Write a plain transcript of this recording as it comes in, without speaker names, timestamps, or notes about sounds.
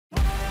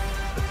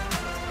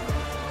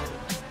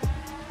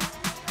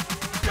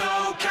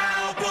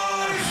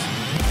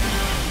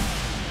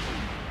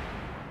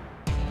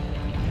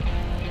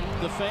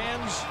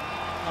fans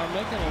are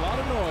making a lot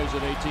of noise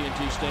at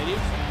AT&T Stadium.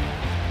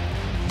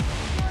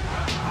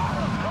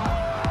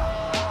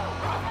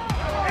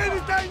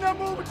 Anything that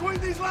moves between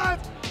these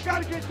lines,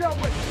 got to get dealt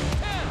with.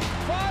 10,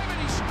 5,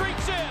 and he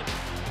streaks in.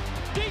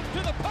 Deep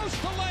to the post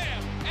to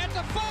Lamb. At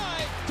the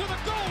 5, to the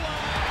goal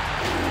line.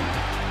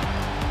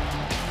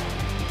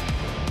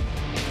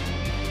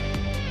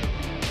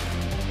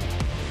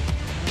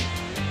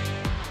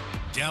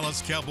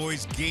 Dallas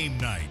Cowboys Game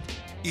Night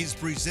is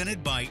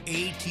presented by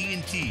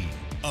AT&T,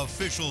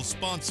 official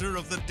sponsor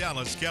of the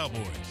Dallas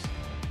Cowboys.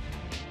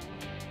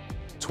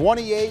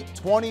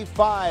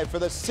 28-25 for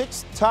the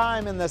 6th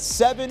time in the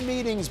 7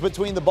 meetings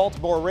between the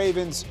Baltimore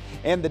Ravens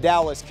and the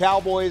Dallas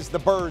Cowboys. The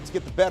Birds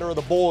get the better of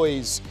the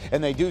boys,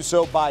 and they do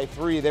so by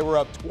 3. They were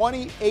up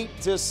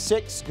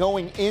 28-6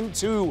 going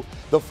into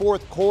the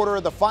 4th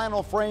quarter. The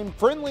final frame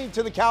friendly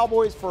to the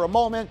Cowboys for a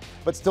moment,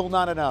 but still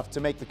not enough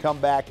to make the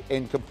comeback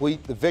and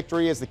complete the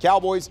victory as the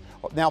Cowboys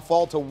now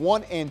fall to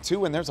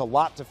 1-2, and there's a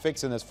lot to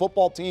fix in this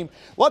football team.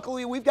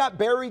 Luckily, we've got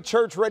Barry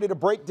Church ready to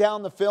break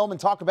down the film and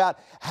talk about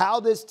how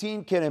this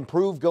team can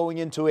improve going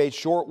into a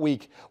short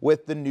week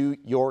with the New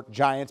York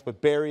Giants.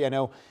 But Barry, I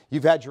know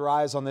you've had your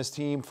eyes on this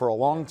team for a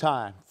long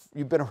time.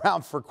 You've been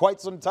around for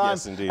quite some time.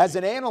 Yes, indeed. As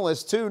an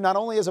analyst, too, not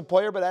only as a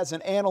player, but as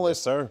an analyst.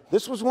 Yes, sir.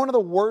 This was one of the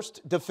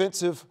worst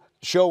defensive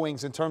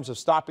showings in terms of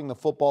stopping the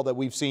football that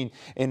we've seen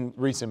in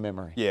recent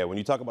memory. Yeah, when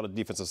you talk about the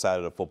defensive side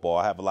of the football,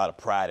 I have a lot of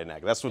pride in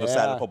that. That's the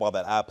side of the football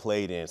that I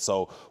played in.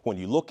 So when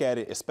you look at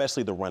it,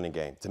 especially the running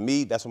game, to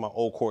me, that's what my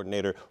old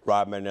coordinator,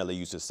 Rob Marinelli,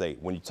 used to say.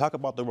 When you talk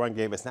about the run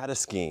game, it's not a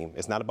scheme.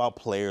 It's not about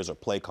players or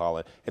play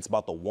calling. It's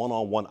about the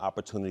one-on-one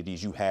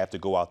opportunities you have to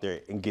go out there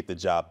and get the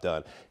job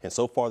done. And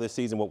so far this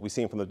season, what we've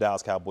seen from the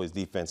Dallas Cowboys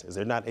defense is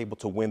they're not able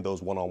to win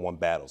those one-on-one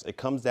battles. It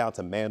comes down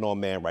to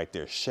man-on-man right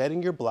there,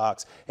 shedding your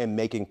blocks and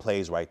making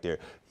plays right there.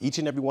 Each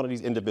and every one of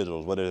these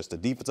individuals, whether it's the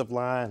defensive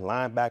line,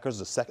 linebackers,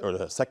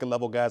 the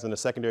second-level guys in the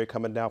secondary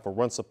coming down for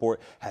run support,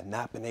 have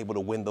not been able to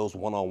win those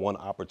one-on-one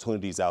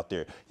opportunities out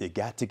there. You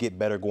got to get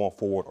better going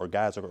forward, or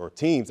guys or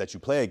teams that you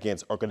play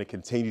against are going to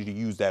continue to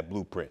use that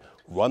blueprint.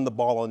 Run the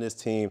ball on this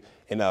team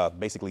and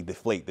basically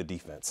deflate the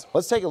defense.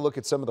 Let's take a look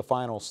at some of the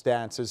final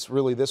stats as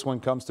really this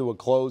one comes to a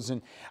close.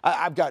 And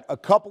I've got a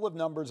couple of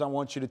numbers I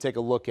want you to take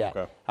a look at.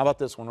 Okay. How about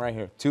this one right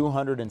here?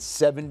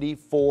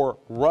 274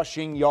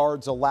 rushing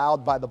yards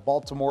allowed by the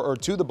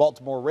to the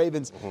Baltimore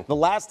Ravens. The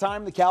last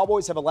time the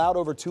Cowboys have allowed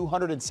over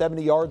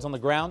 270 yards on the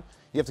ground,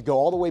 you have to go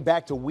all the way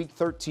back to week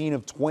 13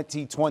 of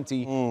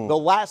 2020. The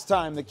last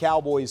time the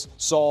Cowboys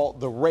saw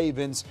the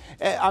Ravens.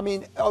 I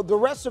mean, the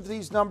rest of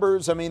these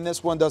numbers, I mean,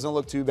 this one doesn't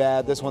look too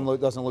bad. This one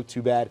doesn't look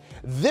too bad.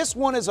 This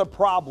one is a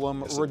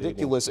problem,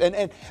 ridiculous.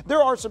 And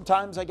there are some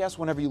times, I guess,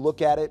 whenever you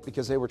look at it,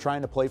 because they were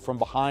trying to play from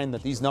behind,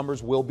 that these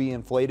numbers will be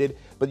inflated,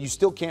 but you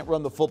still can't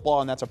run the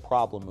football, and that's a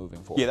problem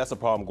moving forward. Yeah, that's a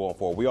problem going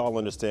forward. We all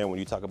understand when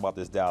you talk about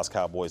this Dallas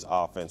Cowboys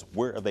offense,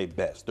 where are they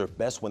best? They're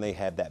best when they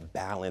have that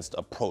balanced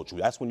approach.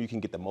 That's when you can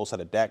get the most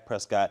out of Dak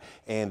Prescott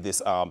and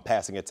this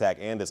passing attack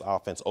and this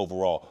offense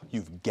overall.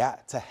 You've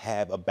got to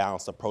have a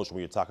balanced approach when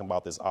you're talking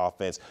about this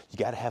offense. You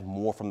got to have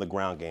more from the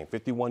ground game.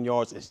 51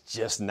 yards is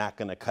just not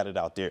going to cut it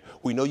out there.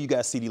 We know you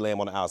got CeeDee Lamb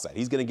on the outside.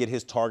 He's going to get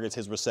his targets,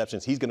 his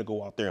receptions. He's going to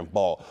go out there and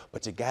ball.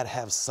 But you got to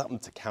have something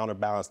to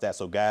counterbalance that,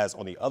 so guys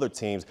on the other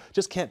teams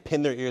just can't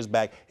pin their ears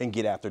back and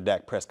get after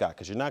Dak Prescott,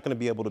 because you're not going to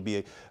be able to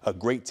be a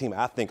great team,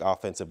 I think,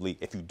 offensively,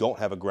 if you don't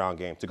have a ground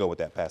game to go with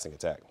that passing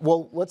attack.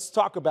 Well, let's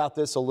talk about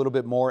this a little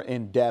bit more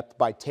in depth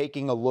by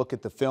taking a look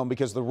at the film,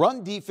 because the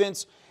run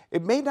defense,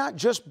 it may not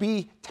just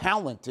be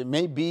talent. It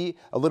may be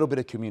a little bit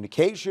of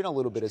communication, a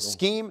little bit of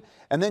scheme,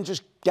 and then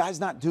just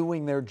guys not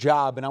doing their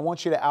job. And I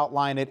want you to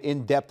outline it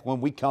in depth when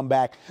we come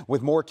back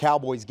with more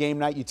Cowboys Game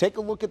Night. You take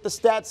a look at the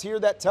stats here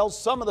that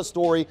tells some of the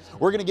story.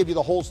 We're going to give you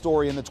the whole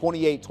story in the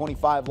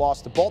 28-25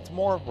 loss to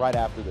Baltimore right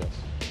after this.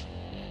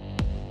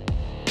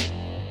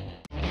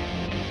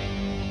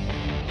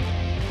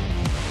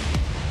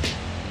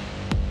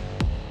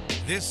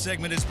 This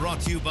segment is brought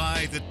to you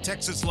by the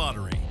Texas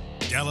Lottery.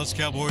 Dallas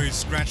Cowboys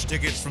scratch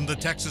tickets from the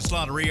Texas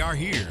Lottery are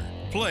here.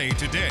 Play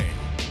today.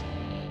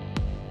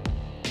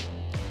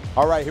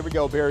 All right, here we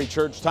go, Barry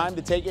Church. Time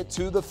to take it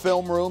to the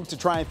film room to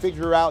try and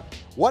figure out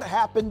what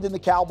happened in the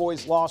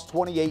Cowboys' loss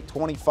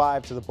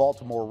 28-25 to the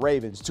Baltimore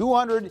Ravens.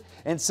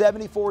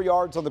 274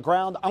 yards on the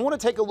ground. I want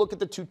to take a look at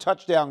the 2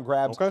 touchdown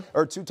grabs,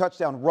 or 2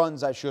 touchdown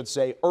runs, I should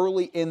say,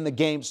 early in the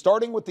game,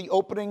 starting with the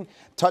opening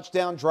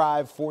touchdown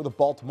drive for the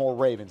Baltimore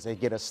Ravens. They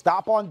get a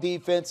stop on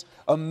defense,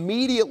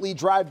 immediately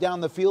drive down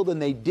the field,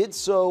 and they did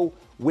so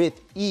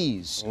with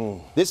ease.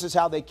 This is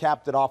how they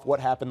capped it off. What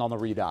happened on the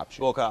read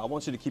option? Well, Kyle, I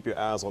want you to keep your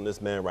eyes on this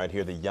man right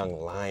here, the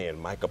young lion,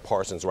 Micah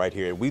Parsons right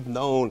here. We've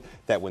known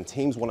that when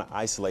teams want to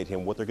isolate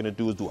him, what they're going to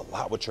do is do a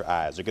lot with your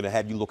eyes. They're going to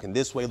have you looking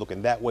this way,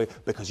 looking that way,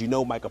 because you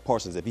know Micah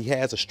Parsons, if he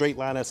has a straight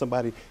line at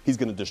somebody, he's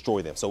going to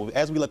destroy them. So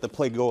as we let the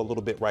play go a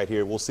little bit right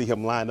here, we'll see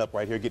him line up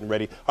right here, getting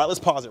ready. All right, let's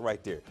pause it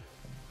right there.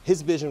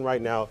 his vision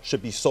right now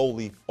should be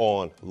solely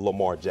on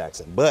Lamar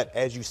Jackson. But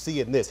as you see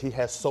in this, he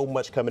has so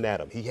much coming at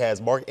him. He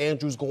has Mark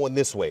Andrews going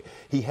this way.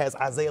 He has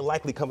Isaiah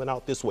Likely coming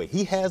out this way.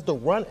 He has the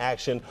run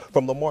action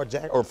from Lamar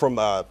Jackson or from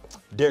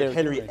Derrick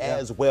Henry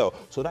as well.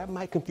 So that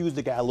might confuse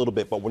the guy a little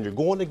bit. But when you're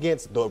going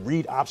against the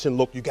read option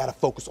look, you got to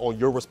focus on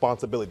your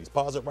responsibilities.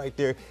 Pause it right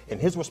there. And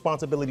his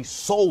responsibility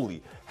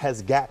solely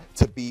has got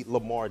to be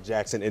Lamar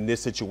Jackson in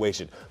this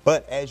situation.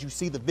 But as you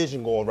see the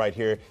vision going right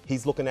here,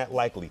 he's looking at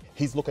Likely.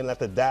 He's looking at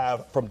the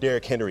dive from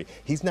Derrick Henry.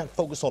 He's not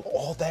focused on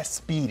all that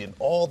speed and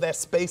all that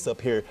space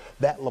up here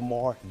that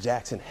Lamar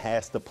Jackson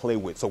has to play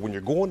with. So when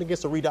you're going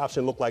against a read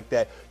option look like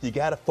that, you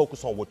got to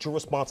focus on what your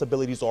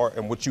responsibilities are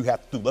and what you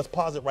have to do. Let's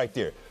pause it right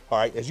there. All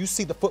right, as you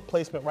see the foot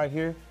placement right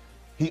here,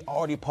 he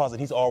already paused it.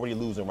 He's already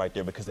losing right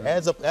there because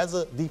as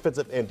a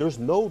defensive end, there's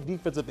no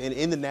defensive end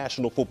in the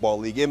National Football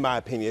League, in my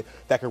opinion,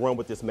 that can run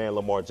with this man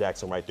Lamar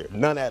Jackson right there.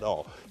 None at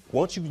all.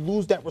 Once you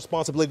lose that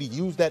responsibility,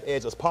 use that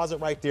edge. Let's pause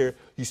it right there.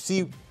 You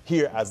see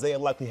here, Isaiah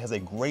Likely has a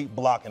great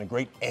block and a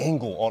great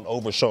angle on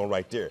Overshown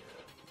right there.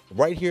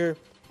 Right here,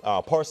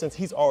 Parsons,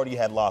 he's already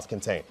had loss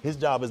contained. His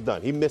job is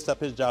done. He messed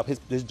up his job.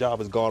 His job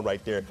is gone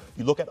right there.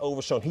 You look at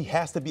Overshown, he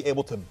has to be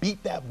able to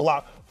beat that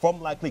block from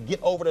Likely,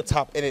 get over the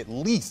top, and at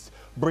least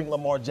bring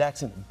Lamar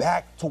Jackson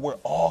back to where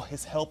all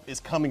his help is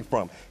coming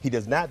from. He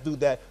does not do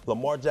that.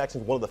 Lamar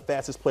Jackson is one of the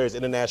fastest players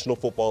in the National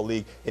Football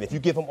League, and if you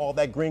give him all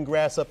that green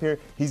grass up here,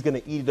 he's going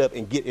to eat it up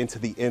and get into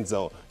the end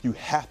zone. You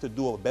have to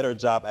do a better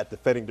job at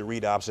defending the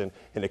read option,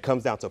 and it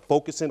comes down to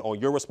focusing on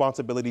your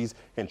responsibilities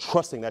and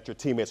trusting that your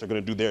teammates are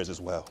going to do theirs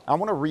as well. I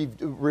want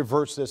to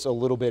reverse this a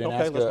little bit and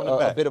ask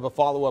a bit of a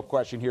follow-up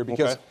question here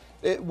because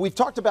we've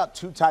talked about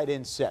two tight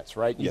end sets,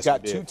 right? You've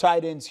got two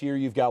tight ends here.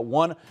 You've got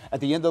one at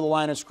the end of the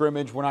line of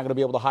scrimmage. We're not going to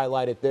be able to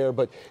highlight it there,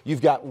 but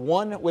you've got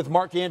one with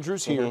Mark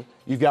Andrews here.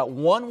 You've got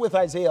one with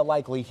Isaiah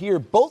Likely here.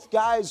 Both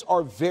guys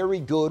are very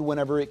good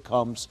whenever it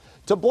comes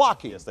to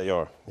blocking. Yes, they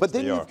are. But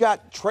then you've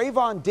got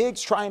Trayvon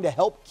Diggs trying to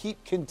help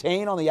keep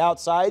contain on the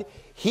outside.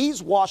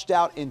 He's washed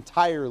out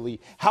entirely.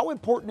 How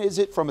important is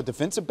it from a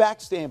defensive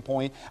back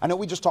standpoint? I know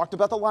we just talked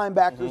about the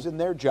linebackers and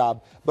their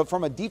job, but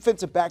from a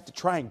defensive back to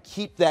try and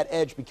keep that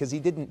edge because he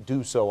didn't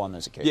do so on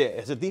this occasion. Yeah,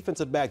 as a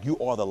defensive back, you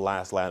are the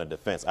last line of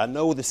defense. I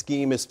know the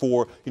scheme is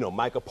for,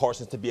 Micah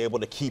Parsons to be able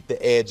to keep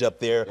the edge up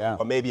there,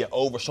 or maybe an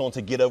Overshown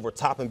to get over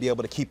top and be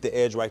able to keep the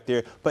edge right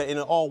there. But in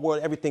an all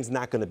world, everything's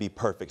not going to be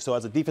perfect. So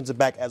as a defensive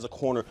back, as a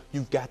corner,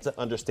 you've got to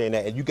understand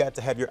that, and you got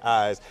to have your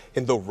eyes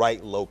in the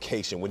right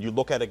location. When you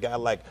look at a guy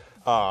like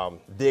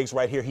Diggs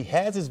right here, he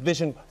has his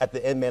vision at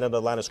the end man of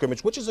the line of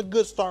scrimmage, which is a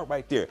good start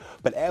right there.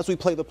 But as we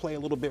play the play a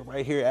little bit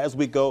right here, as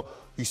we go,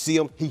 you see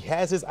him, he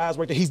has his eyes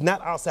right there. He's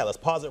not outside. Let's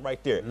pause it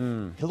right there.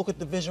 Look at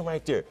the vision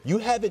right there. You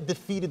haven't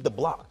defeated the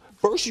block.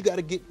 First, you got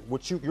to get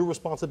your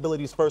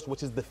responsibilities first,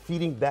 which is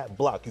defeating that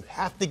block. You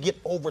have to get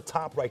over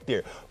top right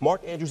there.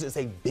 Mark Andrews is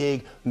a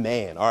big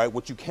man, all right?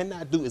 What you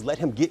cannot do is let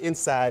him get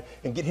inside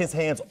and get his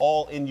hands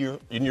all in your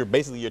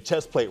basically your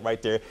chest plate right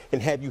there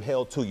and have you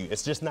held to you.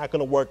 It's just not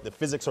going to work. The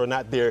physics are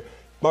not there.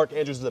 Mark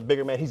Andrews is a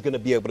bigger man. He's going to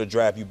be able to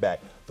drive you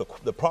back.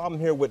 The problem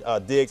here with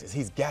Diggs is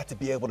he's got to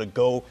be able to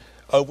go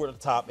over the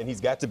top, and he's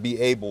got to be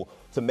able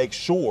to make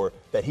sure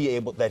that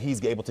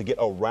he's able to get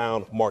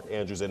around Mark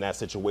Andrews in that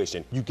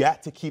situation. You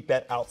got to keep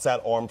that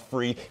outside arm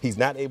free. He's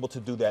not able to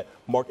do that.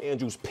 Mark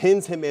Andrews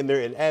pins him in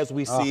there, and as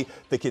we see,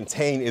 the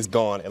contain is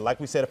gone. And like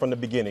we said from the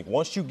beginning,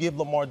 once you give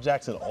Lamar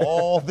Jackson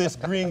all this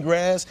green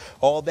grass,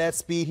 all that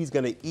speed, he's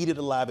going to eat it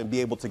alive and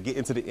be able to get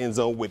into the end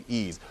zone with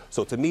ease.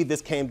 So to me,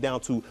 this came down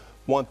to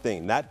one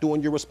thing, not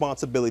doing your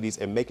responsibilities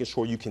and making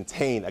sure you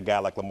contain a guy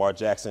like Lamar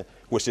Jackson,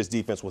 which this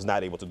defense was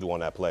not able to do on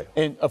that play.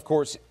 And, of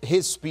course,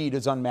 his speed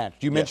is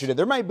unmatched. You mentioned it.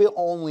 There might be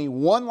only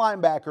one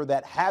linebacker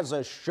that has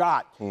a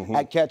shot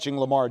at catching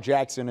Lamar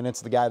Jackson, and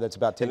it's the guy that's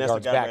about 10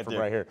 yards back from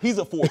right here. He's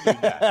a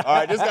 4-3 guy. All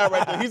right, this guy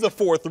right there, he's a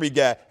 4-3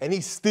 guy, and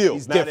he's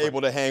not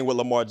able to hang with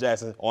Lamar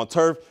Jackson. On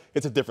turf,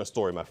 it's a different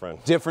story, my friend.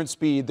 Different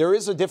speed. There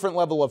is a different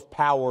level of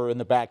power in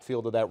the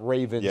backfield of that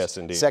Ravens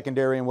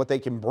secondary and what they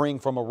can bring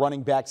from a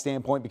running back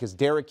standpoint because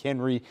Derrick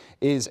Henry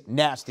is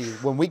nasty.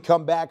 When we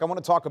come back, I want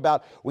to talk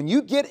about when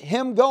you get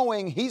him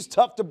going, he's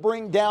tough to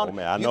bring down. Oh,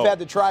 man, I know. You've had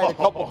to try it a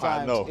couple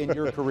times in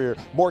your career.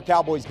 More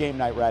Cowboys game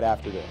night right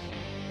after this.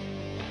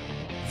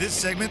 This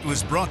segment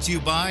was brought to you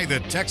by the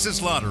Texas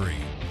Lottery.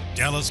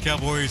 Dallas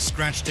Cowboys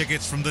scratch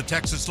tickets from the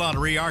Texas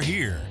Lottery are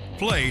here.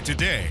 Play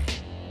today.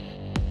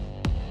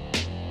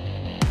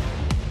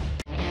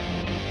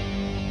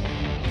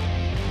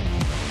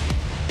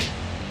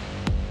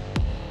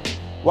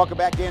 Welcome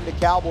back into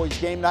Cowboys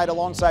game night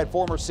alongside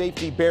former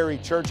safety Barry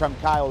Church. I'm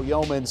Kyle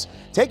Yeomans.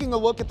 Taking a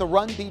look at the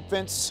run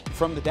defense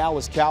from the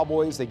Dallas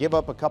Cowboys. They give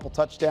up a couple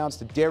touchdowns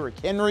to Derrick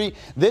Henry.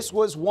 This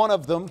was one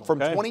of them from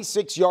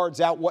 26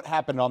 yards out. What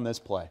happened on this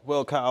play?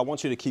 Well, Kyle, I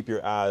want you to keep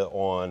your eye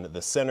on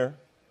the center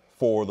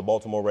for the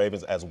Baltimore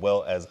Ravens as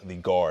well as the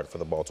guard for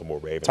the Baltimore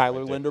Ravens.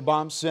 Tyler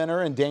Linderbaum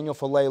center and Daniel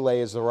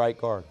Falele is the right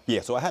guard. Yeah,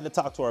 so I had to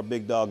talk to our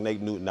big dog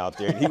Nate Newton out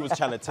there, and he was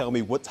trying to tell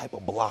me what type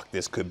of block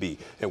this could be.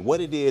 And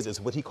what it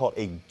is what he called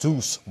a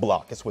deuce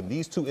block. It's when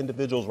these two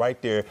individuals right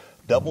there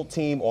double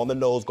team on the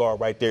nose guard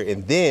right there,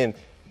 and then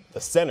the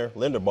center,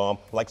 Linderbaum,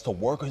 likes to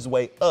work his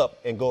way up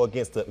and go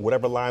against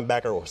whatever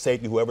linebacker or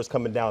safety, whoever's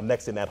coming down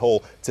next in that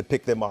hole, to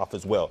pick them off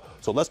as well.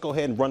 So let's go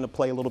ahead and run the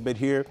play a little bit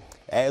here.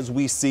 As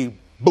we see,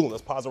 boom,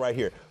 let's pause it right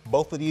here.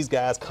 Both of these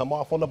guys come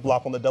off on the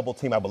block on the double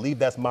team. I believe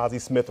that's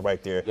Mozzie Smith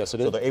right there. Yes, it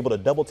is. So they're able to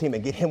double team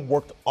and get him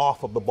worked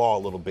off of the ball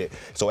a little bit.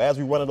 So as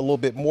we run it a little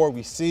bit more,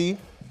 we see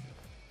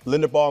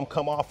Linderbaum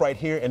come off right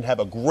here and have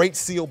a great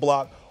seal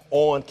block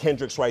on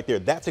Kendricks right there.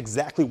 That's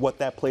exactly what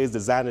that play is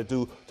designed to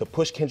do, to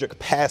push Kendrick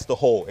past the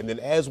hole. And then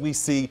as we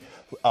see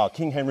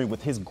King Henry,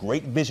 with his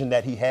great vision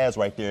that he has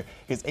right there,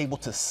 is able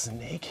to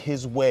snake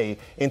his way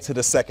into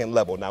the second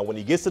level. Now, when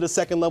he gets to the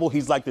second level,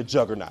 he's like the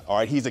juggernaut, all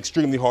right? He's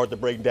extremely hard to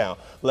break down.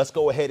 Let's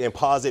go ahead and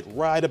pause it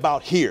right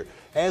about here.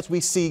 As we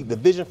see the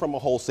vision from a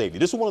hole safety,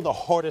 this is one of the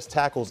hardest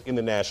tackles in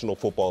the National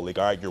Football League,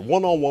 all right? You're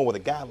one-on-one with a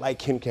guy like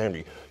King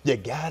Henry. You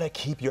gotta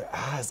keep your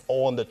eyes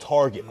on the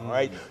target, all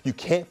right? You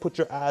can't put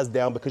your eyes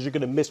down because you're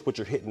gonna miss what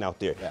you're hitting out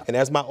there. Yeah. And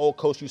as my old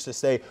coach used to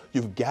say,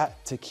 you've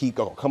got to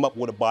come up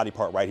with a body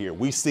part right here.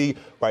 We see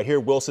right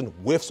here, Wilson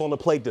whiffs on the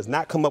play, does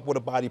not come up with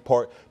a body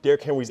part.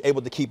 Derrick Henry's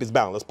able to keep his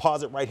balance. Let's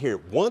pause it right here.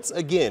 Once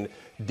again,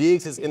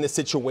 Diggs is in a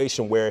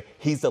situation where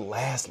he's the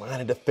last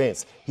line of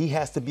defense. He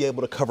has to be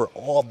able to cover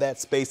all that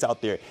space out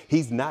there.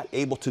 He's not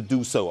able to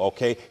do so,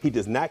 okay? He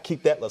does not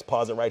keep that. Let's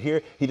pause it right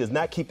here. He does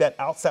not keep that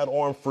outside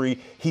arm free.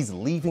 He's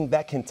leaving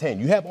that contained.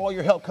 You have all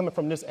your help coming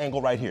from this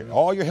angle right here.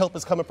 All your help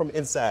is coming from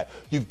inside.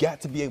 You've got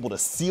to be able to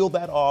seal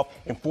that off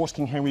and force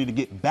King Henry to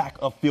get back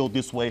upfield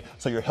this way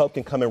so your help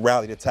can come and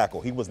rally the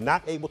tackle. He was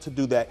not able to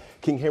do that.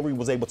 King Henry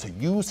was able to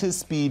use his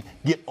speed,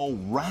 get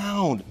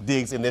around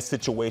Diggs in this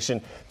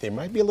situation. There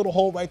might be a little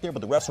hole right there,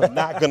 but the refs are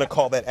not going to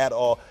call that at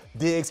all.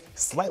 Diggs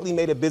slightly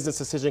made a business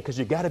decision because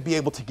you got to be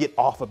able to get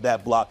off of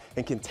that block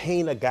and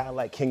contain a guy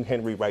like King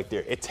Henry right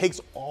there. It takes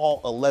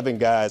all 11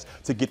 guys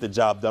to get the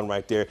job done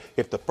right there.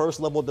 If the first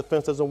level of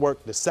defense doesn't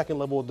work, the second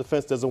level of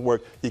defense doesn't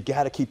work, you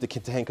got to keep the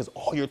contain because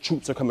all your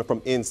troops are coming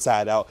from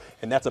inside out.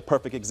 And that's a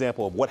perfect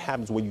example of what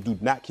happens when you do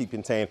not keep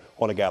contained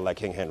on a guy like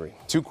King Henry.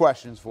 Two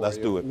questions for you. Let's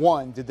do it.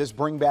 One, did this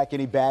bring back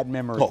any bad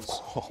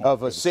memories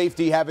of a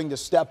safety having to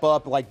step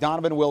up, like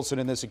Donovan Wilson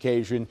in this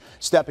occasion,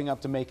 stepping up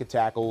to make a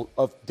tackle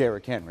of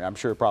Derrick Henry? I'm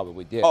sure it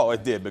probably did. Oh,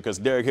 it did, because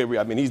Derrick Henry,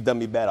 I mean, he's done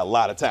me bad a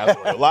lot of times.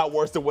 A lot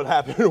worse than what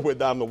happened with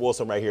Donovan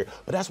Wilson right here.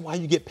 But that's why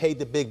you get paid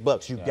the big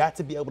bucks. You got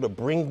to be able to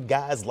bring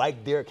guys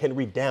like Derrick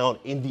Henry down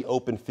in the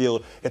open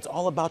field. It's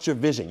all about your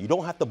vision. You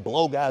don't have to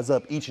blow guys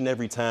up each and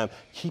every time.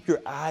 Keep your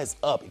eyes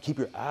up. Keep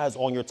your eyes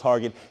on your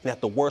target, and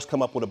at the worst,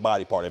 come up with a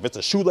body part. If it's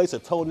a shoelace, a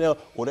toenail,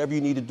 whatever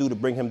you need to do to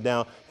bring him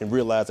down and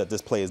realize that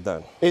this play is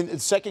done. And the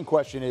second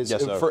question is,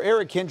 for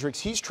Eric Kendricks,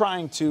 he's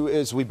trying to,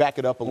 as we back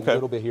it up a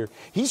little bit here,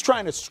 he's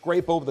trying to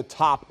scrape over the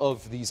top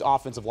of these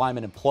offensive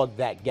linemen and plug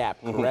that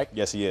gap, correct?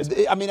 Yes, he is.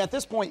 I mean, at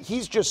this point,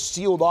 he's just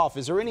sealed off.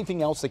 Is there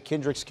anything else that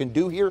Kendricks can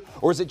do here,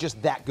 or is it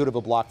just that good of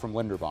a block from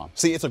Linderbaum?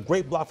 See, it's a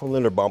great block from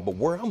Linderbaum, but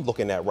where I'm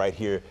looking at right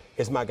here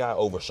is my guy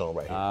Overshown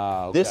right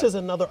here. This is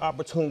another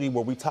opportunity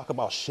where we talk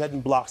about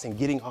shedding blocks and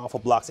getting off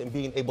of blocks and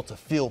being able to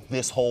fill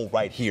this hole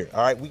right here.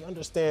 All right, we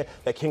understand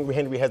that King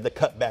Henry has the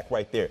cutback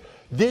right there.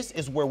 This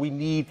is where we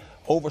need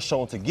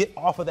Overshown to get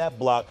off of that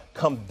block,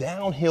 come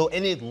downhill,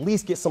 and at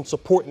least get some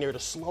support in there to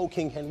slow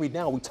King Henry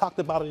down. We talked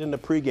about it in the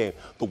pregame.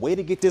 The way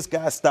to get this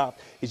guy stopped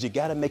is you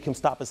got to make him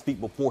stop his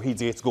feet before he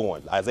gets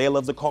going. Isaiah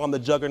loves to call him the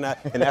juggernaut,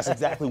 and that's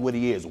exactly what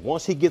he is.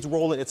 Once he gets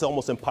rolling, it's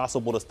almost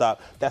impossible to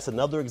stop. That's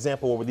another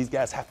example where these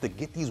guys have to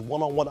get these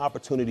one-on-one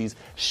opportunities,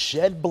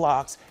 shed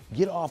blocks,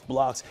 get off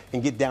blocks,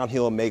 and get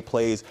downhill and make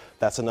plays.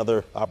 That's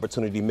another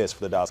opportunity missed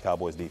for the Dallas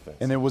Cowboys defense.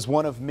 And it was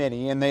one of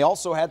many. And they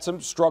also had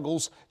some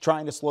struggles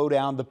trying to slow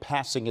down the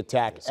passing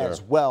attack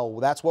as well.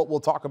 That's what we'll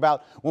talk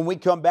about when we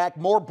come back.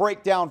 More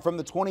breakdown from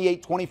the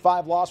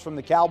 28-25 loss from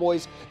the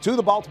Cowboys to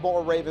the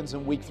Baltimore Ravens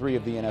in Week 3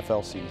 of the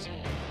NFL season.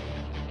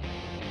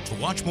 To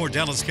watch more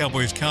Dallas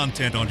Cowboys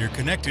content on your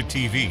connected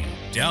TV,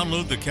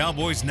 download the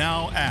Cowboys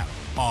Now app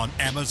on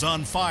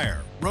Amazon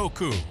Fire,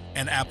 Roku,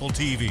 and Apple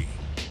TV.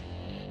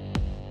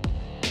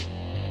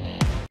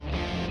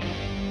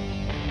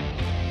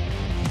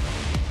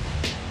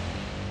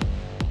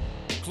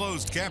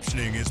 Closed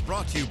captioning is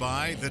brought to you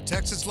by the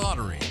Texas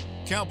Lottery.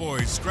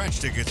 Cowboys scratch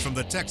tickets from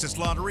the Texas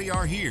Lottery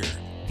are here.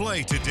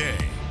 Play today.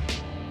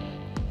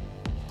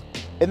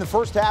 In the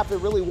first half, it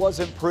really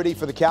wasn't pretty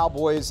for the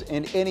Cowboys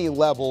in any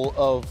level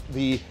of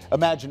the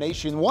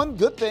imagination. One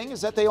good thing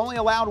is that they only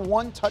allowed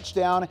one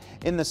touchdown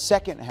in the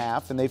second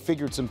half, and they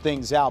figured some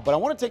things out. But I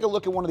want to take a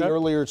look at one of the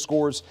earlier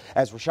scores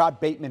as Rashad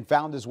Bateman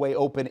found his way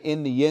open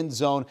in the end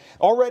zone.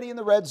 Already in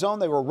the red zone,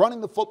 they were running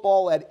the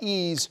football at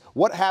ease.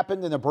 What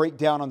happened in the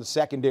breakdown on the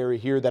secondary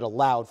here that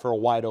allowed for a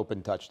wide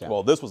open touchdown?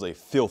 Well, this was a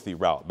filthy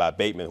route by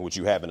Bateman, which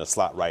you have in the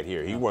slot right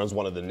here. He runs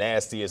one of the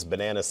nastiest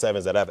banana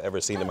sevens that I've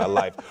ever seen in my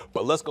life.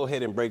 But let's go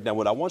ahead and and break down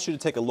what I want you to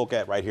take a look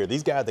at right here.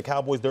 These guys, the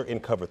Cowboys, they're in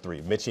cover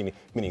 3,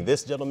 meaning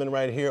this gentleman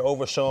right here,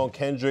 Overshown,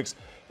 Kendricks,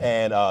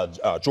 and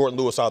Jordan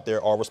Lewis out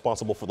there are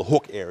responsible for the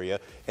hook area.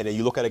 And then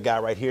you look at a guy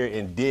right here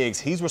in Diggs.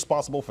 He's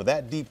responsible for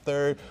that deep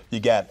third. You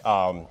got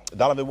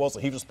Donovan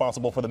Wilson. He's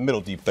responsible for the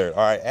middle deep third.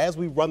 All right, as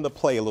we run the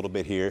play a little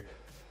bit here,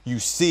 you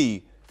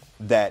see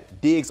that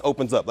Diggs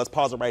opens up. Let's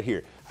pause it right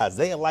here.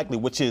 Isaiah Likely,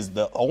 which is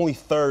the only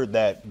third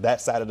that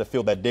side of the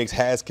field that Diggs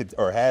has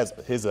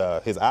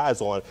his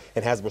eyes on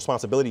and has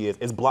responsibility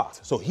is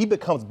blocked. So he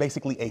becomes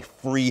basically a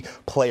free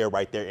player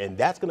right there, and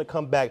that's going to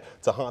come back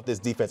to haunt this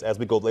defense as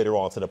we go later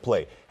on to the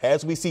play.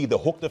 As we see the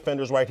hook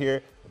defenders right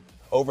here,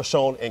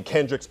 Overshown and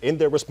Kendricks in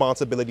their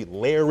responsibility,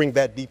 layering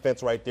that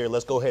defense right there.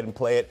 Let's go ahead and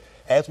play it.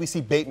 As we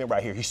see Bateman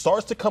right here, he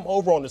starts to come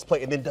over on this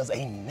play and then does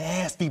a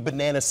nasty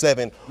banana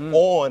 7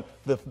 on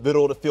the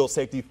middle of the field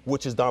safety,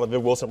 which is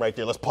Donovan Wilson right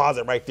there. Let's pause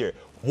it right there.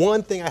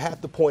 One thing I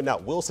have to point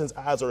out, Wilson's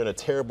eyes are in a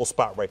terrible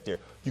spot right there.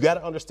 You got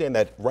to understand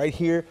that right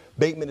here,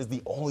 Bateman is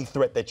the only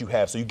threat that you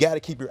have. So you got to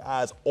keep your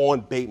eyes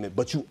on Bateman,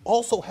 but you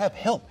also have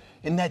help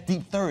in that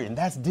deep third, and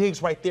that's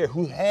Diggs right there,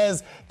 who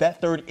has that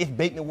third if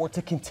Bateman were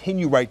to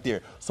continue right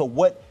there. So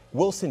what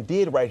Wilson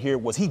did right here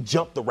was he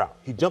jumped the route.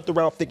 He jumped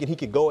around thinking he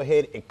could go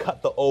ahead and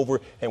cut the over,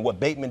 and what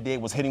Bateman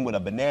did was hit him with a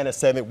banana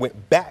 7,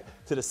 went back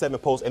to the 7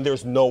 post, and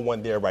there's no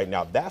one there right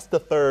now. That's the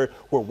third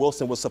where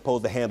Wilson was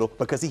supposed to handle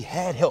because he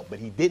had help, but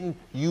he didn't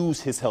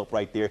use his help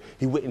right there.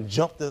 He went and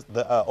jumped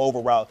the over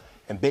route,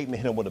 and Bateman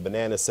hit him with a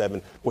banana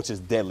 7, which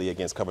is deadly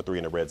against cover 3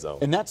 in the red zone.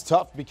 And that's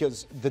tough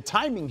because the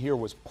timing here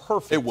was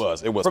perfect. It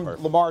was from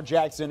perfect. Lamar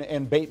Jackson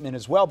and Bateman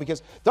as well,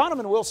 because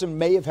Donovan Wilson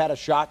may have had a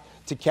shot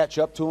to catch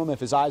up to him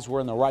if his eyes were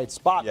in the right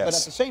spot. Yes. But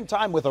at the same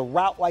time, with a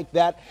route like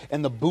that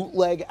and the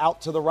bootleg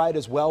out to the right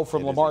as well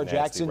from Lamar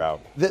Jackson,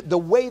 the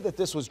way that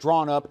this was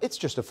drawn up, it's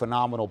just a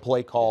phenomenal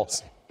play call.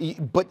 Yes.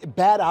 But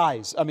bad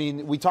eyes. I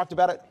mean, we talked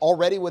about it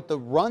already with the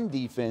run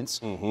defense.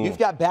 You've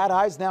got bad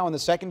eyes now in the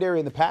secondary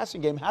and the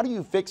passing game. How do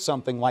you fix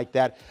something like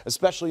that,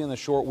 especially in the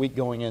short week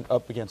going in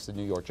up against the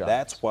New York Giants?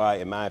 That's why,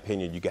 in my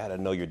opinion, you got to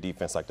know your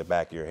defense like the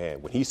back of your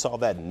hand. When he saw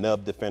that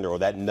nub defender or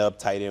that nub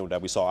tight end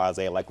that we saw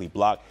Isaiah Likely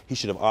block, he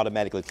should have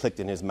automatically clicked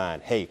in his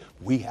mind, hey,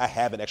 I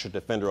have an extra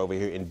defender over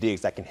here in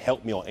Diggs that can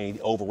help me on any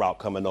over route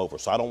coming over.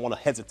 So I don't want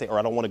to hesitate or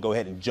I don't want to go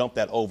ahead and jump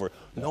that over,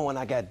 knowing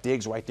I got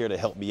Diggs right there to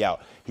help me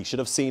out. He should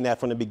have seen that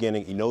from the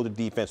beginning. You know the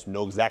defense,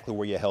 know exactly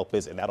where your help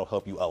is, and that'll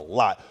help you a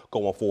lot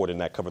going forward in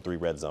that cover 3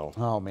 red zone.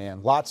 Oh,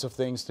 man, lots of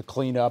things to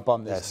clean up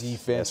on this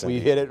defense. Yes, we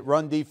hit it,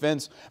 run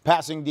defense,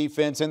 passing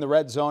defense, in the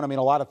red zone. I mean,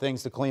 a lot of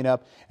things to clean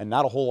up, and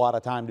not a whole lot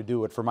of time to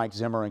do it for Mike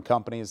Zimmer and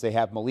company as they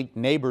have Malik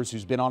Neighbors,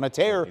 who's been on a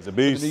tear for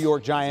the New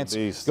York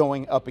Giants,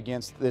 going up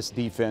against this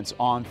defense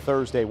on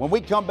Thursday. When we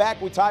come back,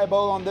 we tie a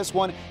bow on this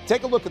one.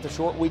 Take a look at the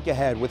short week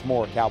ahead with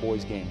more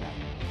Cowboys Game Night.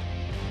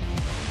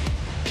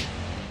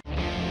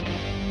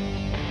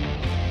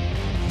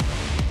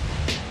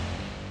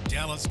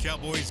 Dallas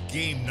Cowboys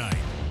Game Night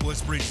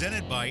was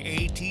presented by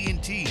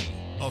AT&T,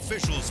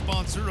 official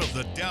sponsor of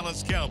the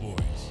Dallas Cowboys.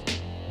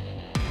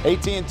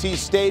 AT&T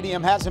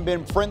Stadium hasn't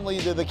been friendly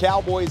to the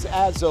Cowboys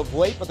as of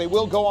late, but they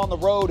will go on the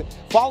road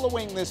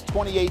following this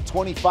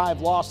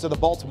 28-25 loss to the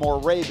Baltimore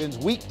Ravens.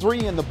 Week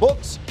 3 in the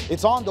books.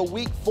 It's on to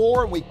week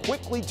 4, and we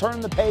quickly turn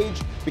the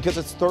page because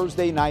it's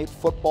Thursday night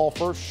football,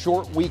 first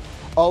short week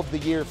of the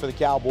year for the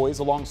Cowboys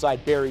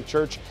alongside Barry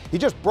Church. He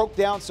just broke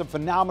down some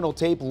phenomenal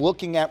tape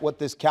looking at what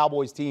this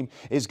Cowboys team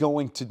is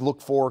going to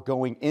look for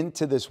going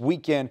into this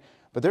weekend.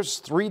 But there's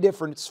 3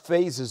 different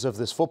phases of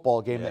this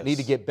football game that need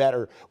to get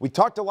better. We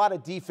talked a lot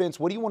of defense.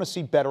 What do you want to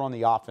see better on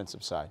the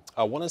offensive side?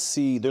 I want to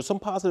see, there's some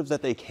positives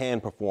that they can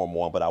perform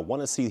on, but I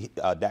want to see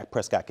Dak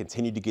Prescott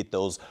continue to get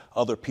those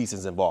other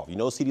pieces involved. You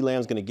know, CeeDee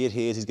Lamb's going to get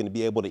his. He's going to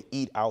be able to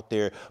eat out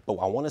there. But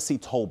I want to see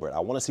Tolbert. I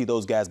want to see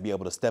those guys be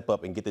able to step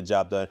up and get the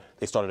job done.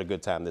 They started a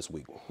good time this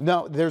week.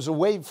 No, there's a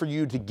way for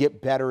you to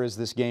get better as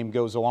this game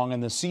goes along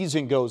and the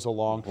season goes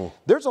along.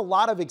 There's a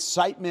lot of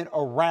excitement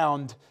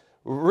around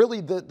really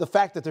the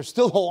fact that there's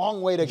still a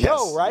long way to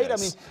go, right? Yes.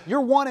 I mean,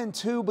 you're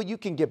 1-2, but you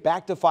can get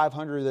back to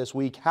 500 this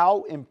week.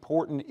 How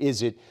important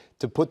is it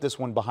to put this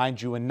one behind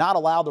you and not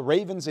allow the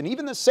Ravens and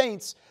even the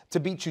Saints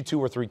to beat you 2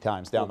 or 3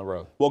 times down the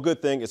road? Well,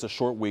 good thing it's a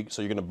short week,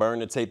 so you're going to burn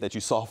the tape that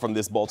you saw from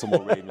this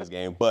Baltimore Ravens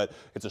game. But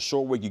it's a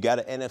short week. You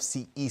got an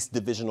NFC East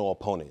divisional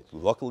opponent.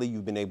 Luckily,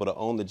 you've been able to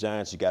own the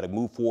Giants. You got to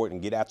move forward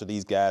and get after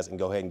these guys and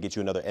go ahead and get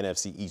you another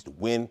NFC East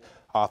win.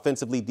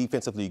 Offensively,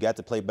 defensively, you got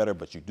to play better,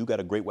 but you do got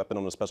a great weapon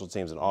on the special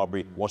teams in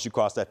Aubrey. Once you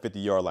cross that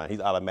 50-yard line, he's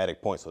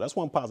automatic points. So that's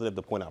one positive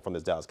to point out from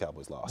this Dallas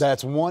Cowboys loss.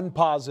 That's one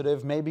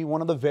positive, maybe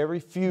one of the very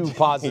few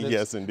positives.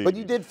 Yes, indeed. But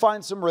you did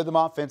find some rhythm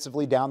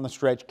offensively down the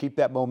stretch. Keep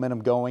that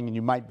momentum going, and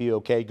you might be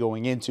okay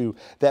going into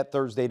that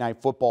Thursday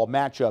night football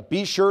matchup.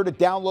 Be sure to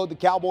download the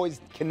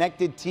Cowboys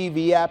Connected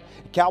TV app,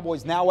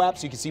 Cowboys Now app,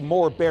 so you can see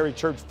more Barry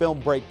Church film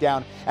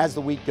breakdown as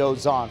the week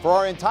goes on. For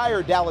our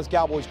entire Dallas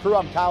Cowboys crew,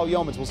 I'm Kyle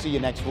Yeomans. We'll see you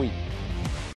next week.